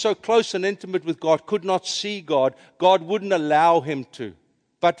 who was so close and intimate with God, could not see God. God wouldn't allow him to,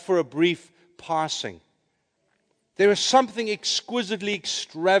 but for a brief passing. There is something exquisitely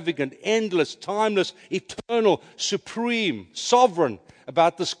extravagant, endless, timeless, eternal, supreme, sovereign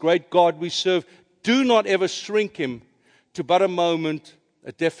about this great God we serve. Do not ever shrink him to but a moment,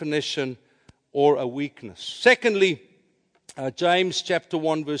 a definition, or a weakness. Secondly, James chapter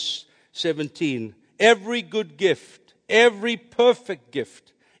 1 verse 17. Every good gift, every perfect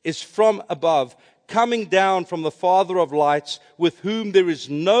gift is from above, coming down from the Father of lights, with whom there is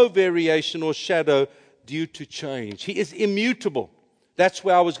no variation or shadow due to change. He is immutable. That's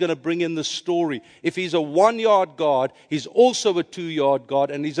where I was going to bring in the story. If he's a 1-yard God, he's also a 2-yard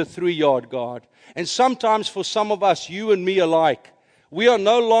God, and he's a 3-yard God. And sometimes for some of us, you and me alike, we are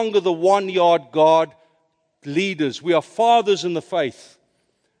no longer the 1-yard God leaders. We are fathers in the faith.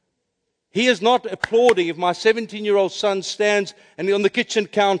 He is not applauding if my 17-year-old son stands and on the kitchen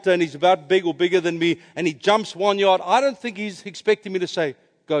counter and he's about big or bigger than me and he jumps 1 yard. I don't think he's expecting me to say,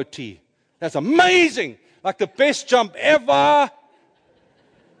 go T. That's amazing. Like the best jump ever.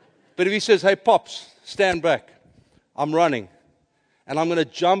 But if he says, hey, Pops, stand back. I'm running. And I'm going to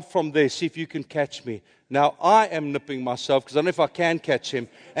jump from there, see if you can catch me. Now, I am nipping myself because I don't know if I can catch him.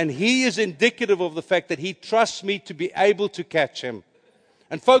 And he is indicative of the fact that he trusts me to be able to catch him.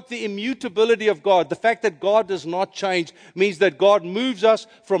 And folk, the immutability of God, the fact that God does not change, means that God moves us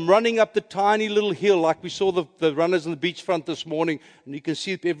from running up the tiny little hill, like we saw the runners on the beachfront this morning, and you can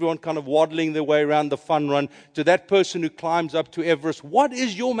see everyone kind of waddling their way around the fun run, to that person who climbs up to Everest. What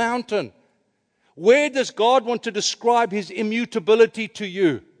is your mountain? Where does God want to describe his immutability to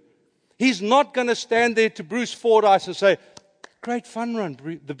you? He's not going to stand there to Bruce Fordyce and say, great fun run,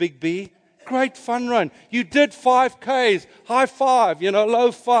 the big B. Great fun run. You did 5Ks. High five,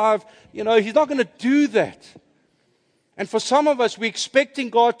 low five. He's not going to do that. And for some of us, we're expecting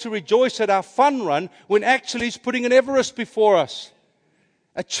God to rejoice at our fun run when actually he's putting an Everest before us.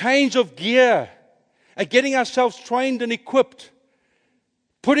 A change of gear. A getting ourselves trained and equipped.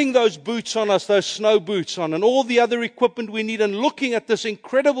 Putting those boots on us, those snow boots on, and all the other equipment we need, and looking at this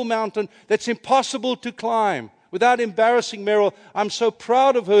incredible mountain that's impossible to climb. Without embarrassing Meryl, I'm so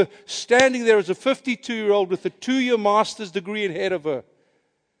proud of her standing there as a 52-year-old with a 2-year master's degree ahead of her.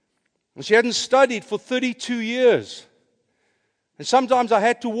 And she hadn't studied for 32 years. And sometimes I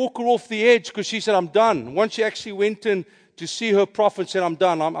had to walk her off the edge because she said, I'm done. Once she actually went in to see her prof and said, I'm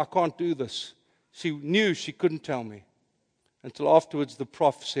done, I can't do this. She knew she couldn't tell me. Until afterwards the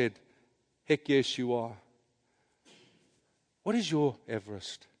prof said, heck yes you are. What is your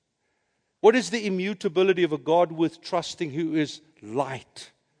Everest? What is the immutability of a God worth trusting who is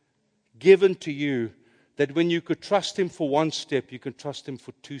light, given to you, that when you could trust him for 1 step, you can trust him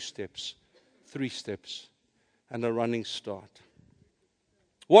for 2 steps, 3 steps, and a running start.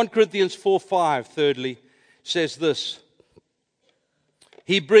 1 Corinthians 4:5, thirdly, says this.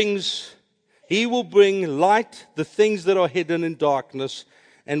 He will bring light the things that are hidden in darkness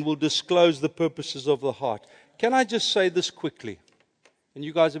and will disclose the purposes of the heart. Can I just say this quickly? And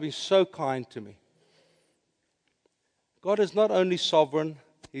you guys have been so kind to me. God is not only sovereign,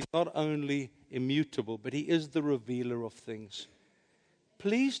 he's not only immutable, but He is the revealer of things.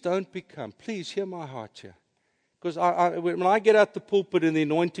 Please don't become, please hear my heart here. Because when I get out the pulpit and the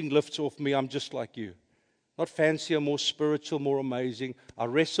anointing lifts off me, I'm just like you. Not fancier, more spiritual, more amazing. I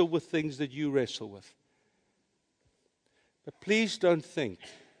wrestle with things that you wrestle with. But please don't think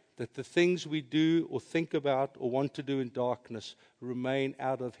that the things we do or think about or want to do in darkness remain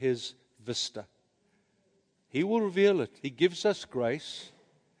out of His vista. He will reveal it. He gives us grace.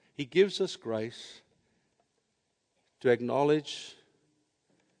 He gives us grace to acknowledge,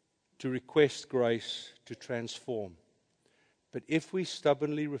 to request grace, to transform. But if we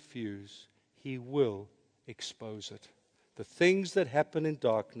stubbornly refuse, He will expose it. The things that happen in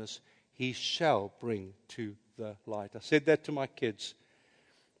darkness, He shall bring to the light. I said that to my kids.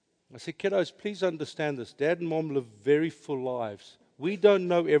 I said, kiddos, please understand this. Dad and Mom live very full lives. We don't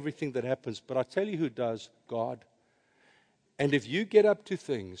know everything that happens, but I tell you who does, God. And if you get up to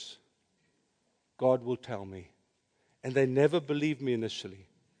things, God will tell me. And they never believe me initially.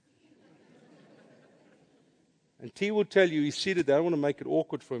 And T will tell you, he's seated there. I don't want to make it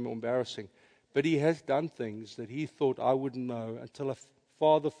awkward for him or embarrassing. But he has done things that he thought I wouldn't know until a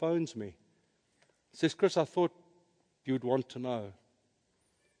father phones me. He says, Chris, I thought you'd want to know.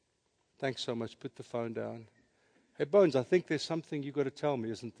 Thanks so much. Put the phone down. Hey, Bones, I think there's something you've got to tell me,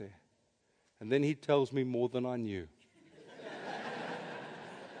 isn't there? And then he tells me more than I knew.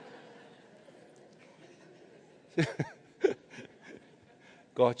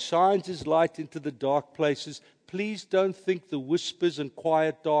 God shines His light into the dark places. Please don't think the whispers and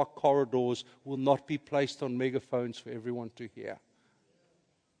quiet dark corridors will not be placed on megaphones for everyone to hear.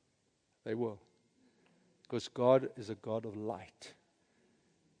 They will. Because God is a God of light.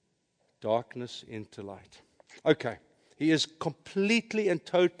 Darkness into light. Okay. He is completely and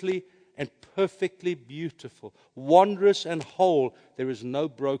totally and perfectly beautiful, wondrous and whole. There is no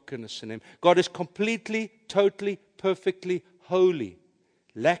brokenness in Him. God is completely, totally, perfectly holy,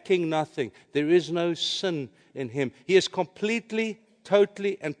 lacking nothing. There is no sin in Him. He is completely,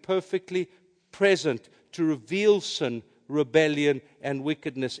 totally, and perfectly present to reveal sin, rebellion, and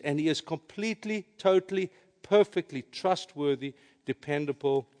wickedness. And He is completely, totally, perfectly trustworthy,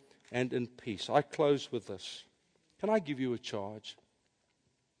 dependable, and in peace. I close with this. Can I give you a charge?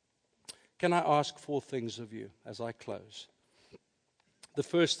 Can I ask 4 things of you as I close? The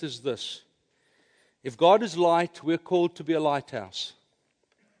first is this. If God is light, we're called to be a lighthouse.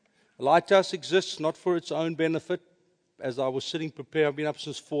 A lighthouse exists not for its own benefit. As I was sitting prepared, I've been up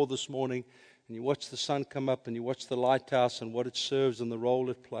since 4 this morning, and you watch the sun come up, and you watch the lighthouse and what it serves and the role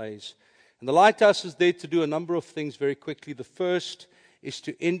it plays. And the lighthouse is there to do a number of things very quickly. The first is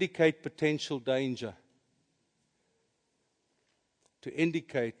to indicate potential danger. To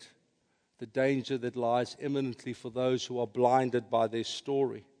indicate the danger that lies imminently for those who are blinded by their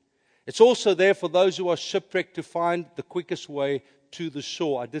story. It's also there for those who are shipwrecked to find the quickest way to the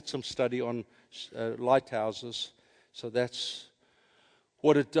shore. I did some study on lighthouses, so that's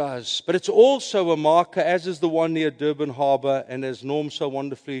what it does. But it's also a marker, as is the one near Durban Harbor, and as Norm so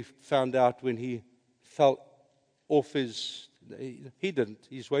wonderfully found out when he fell off his... He didn't.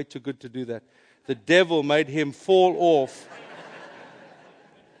 He's way too good to do that. The devil made him fall off.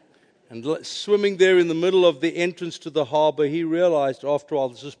 And swimming there in the middle of the entrance to the harbor, he realized after all,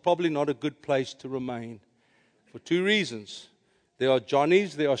 this is probably not a good place to remain. For 2 reasons. There are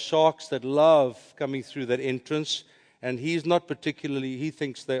Johnnies, there are sharks that love coming through that entrance. And he's not particularly, he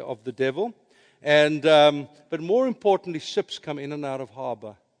thinks they're of the devil. And but more importantly, ships come in and out of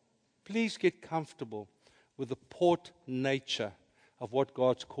harbor. Please get comfortable with the port nature of what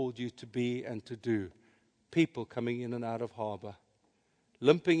God's called you to be and to do. People coming in and out of harbor.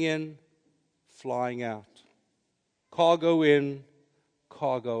 Limping in, flying out. Cargo in,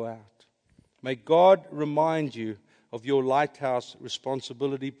 cargo out. May God remind you of your lighthouse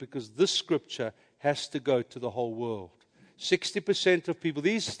responsibility, because this scripture has to go to the whole world. 60% of people,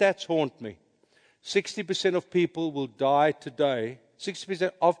 these stats haunt me. 60% of people will die today.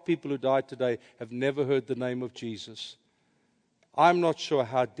 60% of people who die today have never heard the name of Jesus. I'm not sure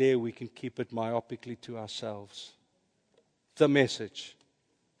how dare we can keep it myopically to ourselves. The message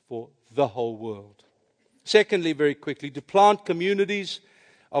for the whole world. Secondly, very quickly, to plant communities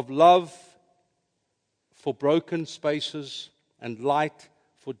of love for broken spaces and light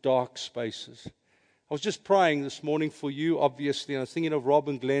for dark spaces. I was just praying this morning for you, obviously, and I was thinking of Rob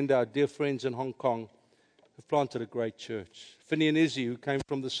and Glenda, our dear friends in Hong Kong, who've planted a great church. Finney and Izzy, who came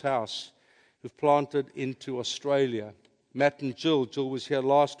from this house, who've planted into Australia. Matt and Jill was here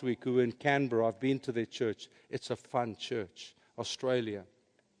last week, who were in Canberra. I've been to their church. It's a fun church. Australia.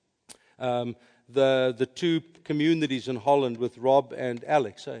 The 2 communities in Holland with Rob and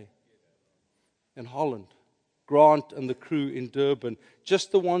Alex, in Holland, Grant and the crew in Durban,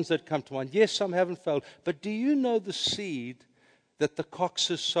 just the ones that come to mind. Yes, some haven't failed, but do you know the seed that the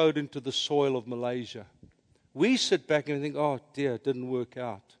Coxes sowed into the soil of Malaysia? We sit back and think, oh dear, it didn't work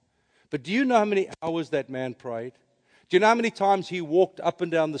out. But do you know how many hours that man prayed? Do you know how many times he walked up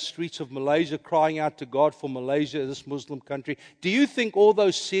and down the streets of Malaysia crying out to God for Malaysia, this Muslim country? Do you think all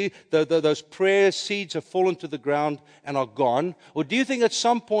those those prayer seeds have fallen to the ground and are gone? Or do you think at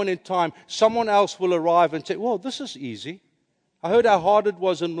some point in time someone else will arrive and say, well, this is easy? I heard how hard it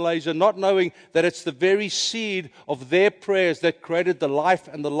was in Malaysia, not knowing that it's the very seed of their prayers that created the life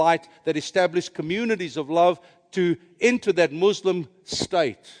and the light that established communities of love into that Muslim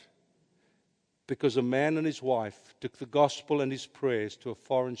state. Because a man and his wife took the gospel and his prayers to a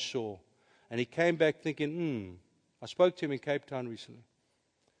foreign shore. And he came back thinking, I spoke to him in Cape Town recently.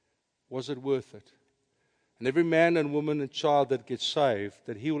 Was it worth it? And every man and woman and child that gets saved,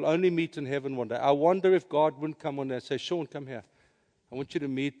 that he will only meet in heaven one day. I wonder if God wouldn't come one day and say, Sean, come here. I want you to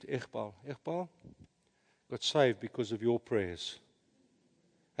meet Iqbal. Iqbal got saved because of your prayers.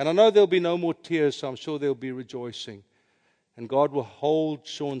 And I know there'll be no more tears, so I'm sure there'll be rejoicing. And God will hold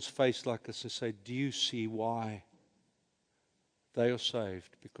Sean's face like this and say, do you see why they are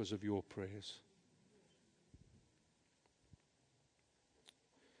saved? Because of your prayers.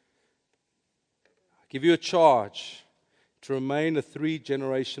 I give you a charge to remain a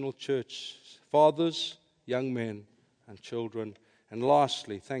 3-generational church. Fathers, young men, and children. And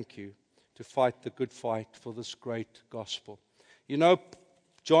lastly, thank you, to fight the good fight for this great gospel. You know,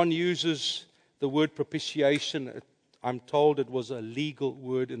 John uses the word propitiation. I'm told it was a legal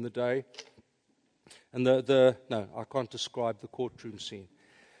word in the day. And no, I can't describe the courtroom scene.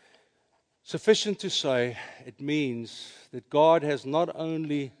 Sufficient to say, it means that God has not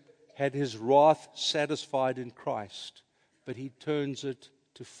only had his wrath satisfied in Christ, but he turns it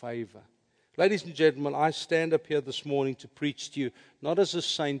to favor. Ladies and gentlemen, I stand up here this morning to preach to you, not as a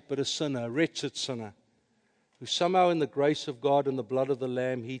saint, but a sinner, a wretched sinner, who somehow in the grace of God and the blood of the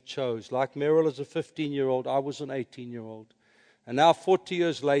Lamb he chose. Like Merrill as a 15-year-old, I was an 18-year-old. And now 40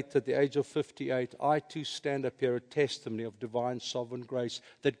 years later, at the age of 58, I too stand up here, a testimony of divine sovereign grace,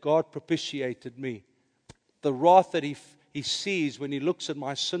 that God propitiated me. The wrath that he sees when he looks at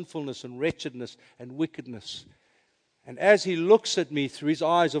my sinfulness and wretchedness and wickedness. And as he looks at me through his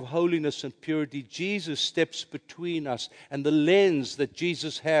eyes of holiness and purity, Jesus steps between us. And the lens that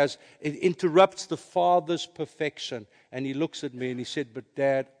Jesus has, it interrupts the Father's perfection. And he looks at me and he said, but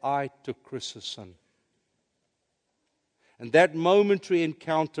Dad, I took Chris's sin. And that momentary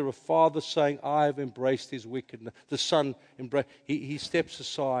encounter of Father saying, I have embraced his wickedness. The Son, he steps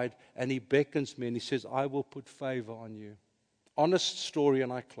aside and he beckons me and he says, I will put favor on you. Honest story,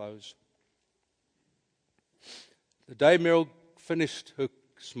 and I close. The day Meryl finished her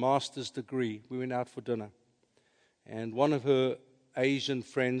master's degree, we went out for dinner. And one of her Asian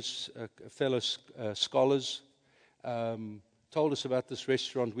friends, fellow scholars, told us about this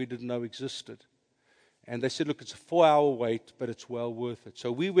restaurant we didn't know existed. And they said, look, it's a 4-hour wait, but it's well worth it.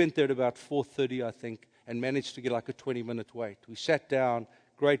 So we went there at about 4:30, I think, and managed to get like a 20-minute wait. We sat down,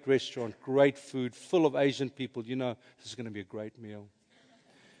 great restaurant, great food, full of Asian people. You know, this is going to be a great meal.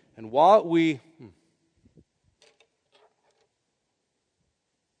 And while the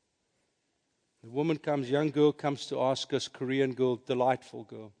woman comes, young girl comes to ask us, Korean girl, delightful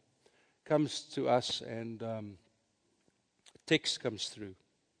girl, comes to us and a text comes through.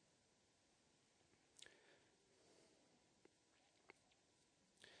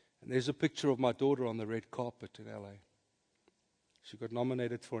 And there's a picture of my daughter on the red carpet in LA. She got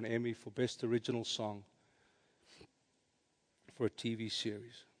nominated for an Emmy for Best Original Song for a TV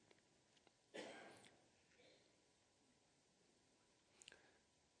series.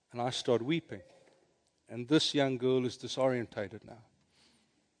 And I start weeping. And this young girl is disorientated now.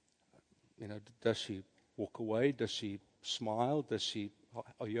 You know, does she walk away? Does she smile?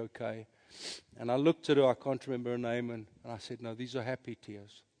 Are you okay? And I looked at her, I can't remember her name, and I said, no, these are happy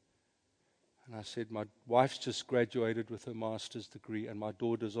tears. And I said, my wife's just graduated with her master's degree, and my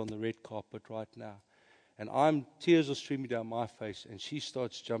daughter's on the red carpet right now. And tears are streaming down my face, and she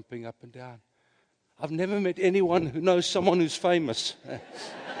starts jumping up and down. I've never met anyone who knows someone who's famous.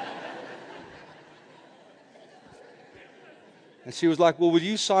 And she was like, well, will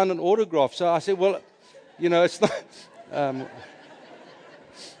you sign an autograph? So I said, well, you know, it's not,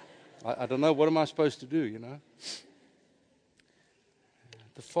 I don't know, what am I supposed to do, you know?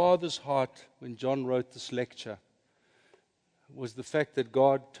 The Father's heart, when John wrote this lecture, was the fact that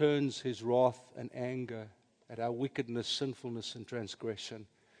God turns his wrath and anger at our wickedness, sinfulness, and transgression,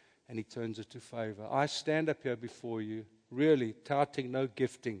 and he turns it to favor. I stand up here before you, really touting no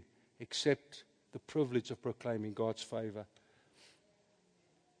gifting except the privilege of proclaiming God's favor.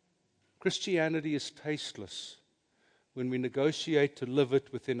 Christianity is tasteless when we negotiate to live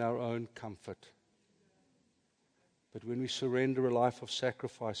it within our own comfort. But when we surrender a life of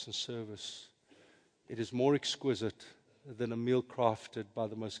sacrifice and service, it is more exquisite than a meal crafted by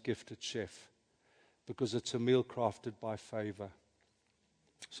the most gifted chef, because it's a meal crafted by favor.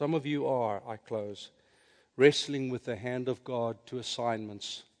 Some of you are, I close, wrestling with the hand of God to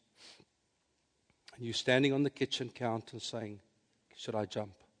assignments. And you're standing on the kitchen counter saying, should I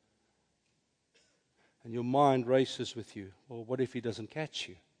jump? And your mind races with you. Well, what if he doesn't catch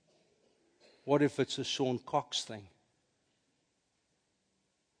you? What if it's a Sean Cox thing?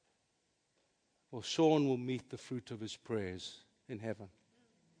 Well, Sean will meet the fruit of his prayers in heaven.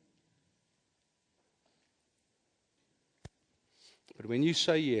 But when you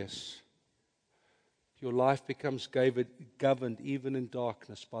say yes, your life becomes governed even in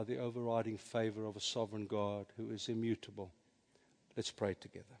darkness by the overriding favor of a sovereign God who is immutable. Let's pray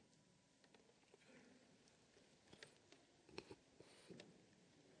together.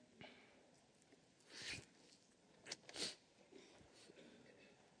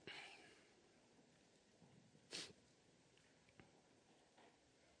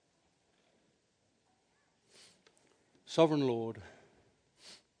 Sovereign Lord,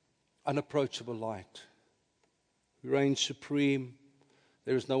 unapproachable light, you reign supreme.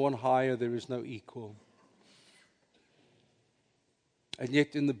 There is no one higher, there is no equal. And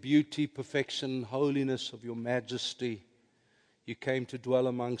yet in the beauty, perfection, holiness of your majesty, you came to dwell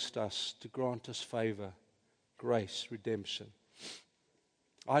amongst us, to grant us favor, grace, redemption.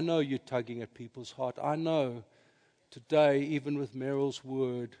 I know you're tugging at people's heart. I know today, even with Meryl's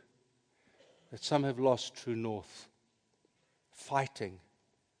word, that some have lost true north, fighting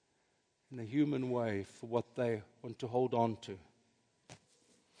in a human way for what they want to hold on to.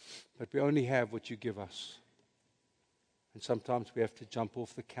 But we only have what you give us. And sometimes we have to jump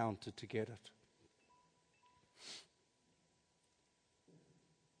off the counter to get it.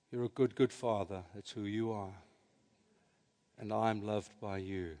 You're a good, good Father. That's who you are. And I'm loved by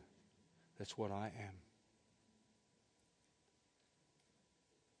you. That's what I am.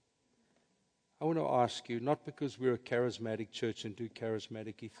 I want to ask you, not because we're a charismatic church and do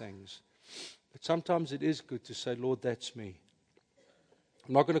charismatic-y things, but sometimes it is good to say, Lord, that's me.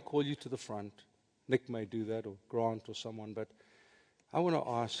 I'm not going to call you to the front. Nick may do that, or Grant, or someone, but I want to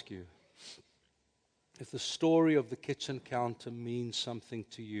ask you, if the story of the kitchen counter means something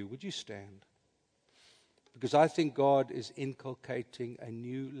to you, would you stand? Because I think God is inculcating a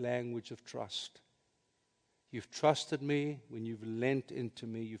new language of trust. You've trusted me when you've lent into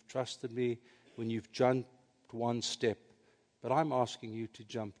me. You've trusted me when you've jumped one step. But I'm asking you to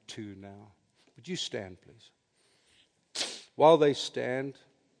jump two now. Would you stand, please? While they stand,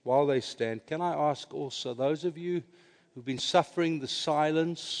 can I ask also those of you who've been suffering the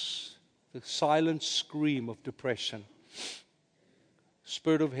silent scream of depression,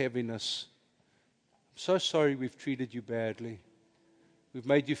 spirit of heaviness, I'm so sorry we've treated you badly. We've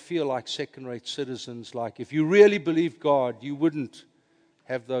made you feel like second-rate citizens, like if you really believe God, you wouldn't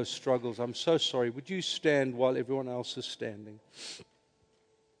have those struggles. I'm so sorry. Would you stand while everyone else is standing?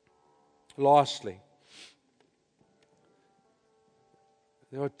 Lastly,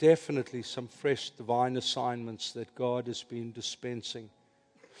 there are definitely some fresh divine assignments that God has been dispensing.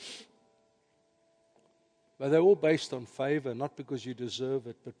 But they're all based on favor, not because you deserve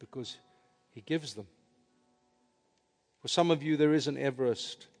it, but because He gives them. For some of you, there is an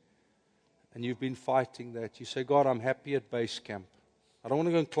Everest, and you've been fighting that. You say, God, I'm happy at base camp. I don't want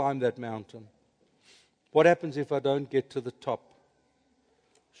to go and climb that mountain. What happens if I don't get to the top?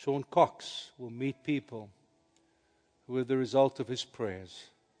 Sean Cox will meet people who are the result of his prayers,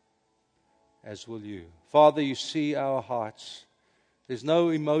 as will you. Father, you see our hearts. There's no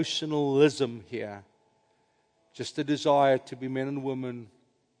emotionalism here, just a desire to be men and women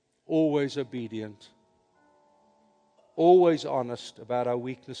always obedient, always honest about our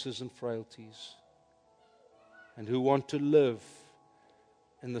weaknesses and frailties, and who want to live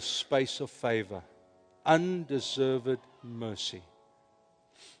in the space of favor, undeserved mercy.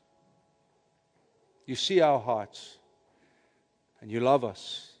 You see our hearts, and you love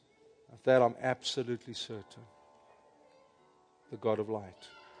us. Of that I'm absolutely certain. The God of light.